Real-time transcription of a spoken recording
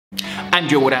I'm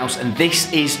Joe Woodhouse and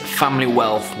this is Family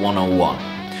Wealth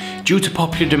 101. Due to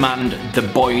popular demand, the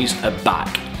boys are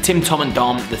back. Tim, Tom and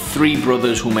Dom, the three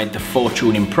brothers who made the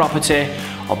fortune in property,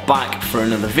 are back for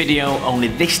another video, only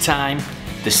this time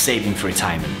they're saving for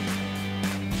retirement.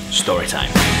 Story time.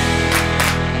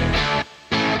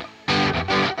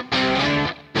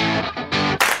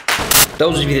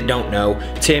 Those of you that don't know,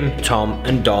 Tim, Tom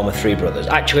and Dom are three brothers.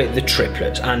 Actually, they're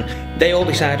triplets, and they all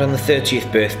decide on the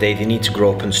 30th birthday they need to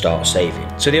grow up and start saving.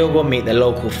 So they all go and meet their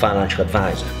local financial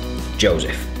advisor,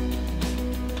 Joseph.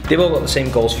 They've all got the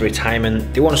same goals for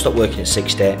retirement. They want to stop working at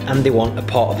 60 and they want a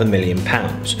pot of £1 million.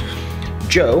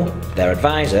 Joe, their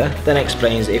advisor, then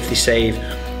explains that if they save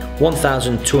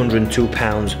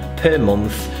 £1,202 per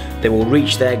month, they will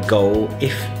reach their goal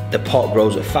if the pot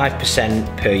grows at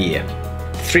 5% per year.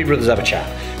 Three brothers have a chat.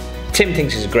 Tim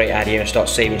thinks it's a great idea and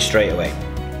starts saving straight away.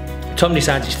 Tom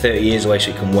decides it's 30 years away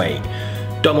so he can wait.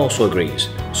 Dom also agrees.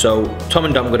 So Tom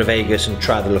and Dom go to Vegas and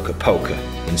try the luck at poker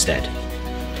instead.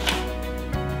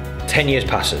 10 years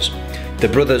passes. The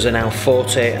brothers are now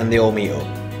 40 and they all meet up.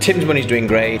 Tim's money's doing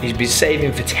great. He's been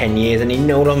saving for 10 years and he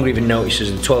no longer even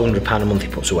notices the £1,200 a month he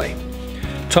puts away.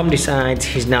 Tom decides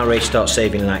he's now ready to start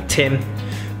saving like Tim,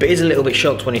 but is a little bit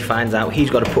shocked when he finds out he's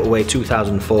got to put away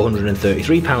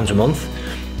 £2,433 a month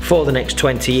for the next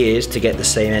 20 years to get the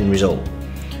same end result.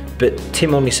 But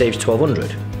Tim only saves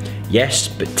 £1,200. Yes,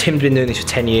 but Tim's been doing this for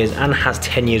 10 years and has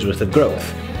 10 years worth of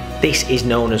growth. This is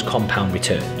known as compound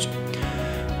returns.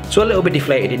 So a little bit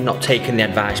deflated in not taking the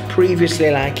advice previously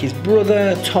like his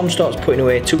brother, Tom starts putting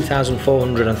away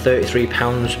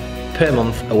 £2,433 per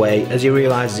month away as he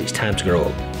realises it's time to grow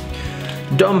up.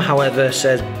 Dom, however,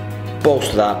 says, balls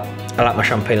to that, I like my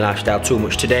champagne lifestyle too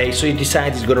much today, so he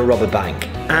decides he's going to rob a bank.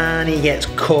 And he gets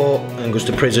caught and goes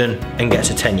to prison and gets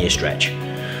a 10-year stretch.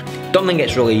 Dom then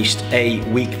gets released a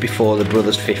week before the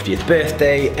brother's 50th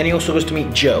birthday, and he also goes to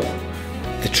meet Joe,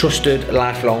 the trusted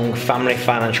lifelong family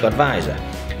financial advisor.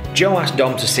 Joe asks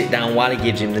Dom to sit down while he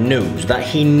gives him the news that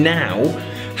he now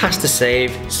has to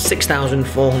save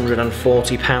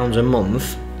 £6,440 a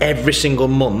month every single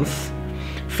month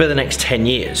for the next 10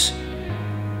 years.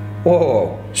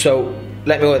 Whoa, so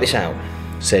let me work this out,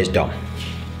 says Dom.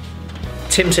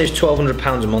 Tim saves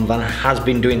 £1,200 a month and has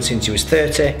been doing since he was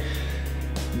 30,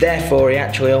 therefore he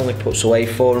actually only puts away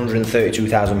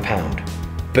 £432,000,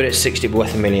 but at 60 it'll be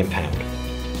worth £1 million.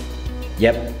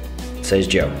 Yep, says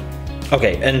Joe.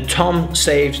 Okay, and Tom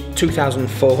saves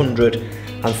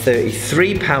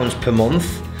 £2,433 per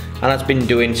month and has been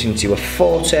doing since he was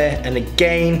 40, and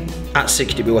again, at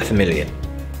 60 it'll be worth £1 million.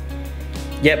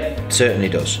 Yep, certainly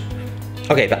does.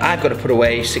 Okay, but I've got to put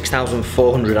away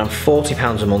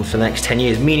 £6,440 a month for the next 10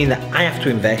 years, meaning that I have to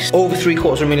invest over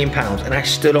 £750,000 and I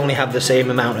still only have the same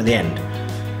amount at the end.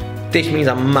 This means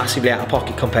I'm massively out of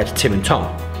pocket compared to Tim and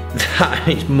Tom. That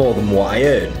is more than what I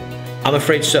earn. I'm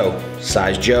afraid so,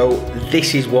 sighs Joe.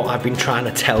 This is what I've been trying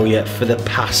to tell you for the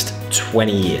past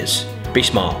 20 years. Be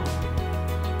smart.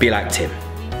 Be like Tim.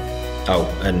 Oh,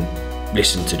 and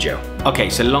listen to Joe. Okay,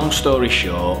 so long story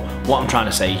short, what I'm trying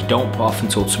to say is don't put off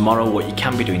until tomorrow what you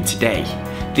can be doing today.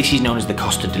 This is known as the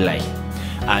cost of delay.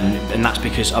 And that's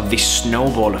because of this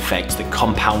snowball effect that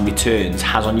compound returns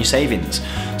has on your savings.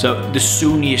 So the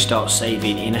sooner you start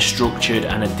saving in a structured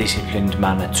and a disciplined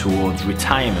manner towards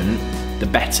retirement, the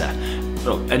better.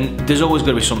 Look, and there's always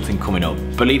going to be something coming up.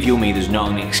 Believe you me, there's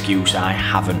not an excuse I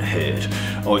haven't heard.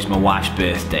 Oh, it's my wife's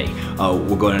birthday. Oh,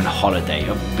 we're going on a holiday.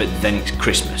 Oh, but then it's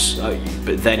Christmas. Oh,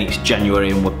 but then it's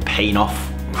January and we're paying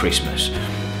off Christmas.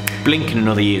 Blinking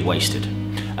another year's wasted.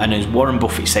 And as Warren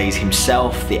Buffett says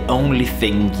himself, the only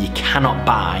thing you cannot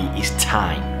buy is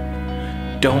time.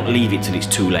 Don't leave it till it's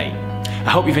too late.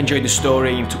 I hope you've enjoyed the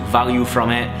story and took value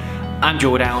from it. I'm Joe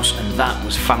Woodhouse and that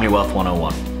was Family Wealth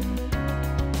 101.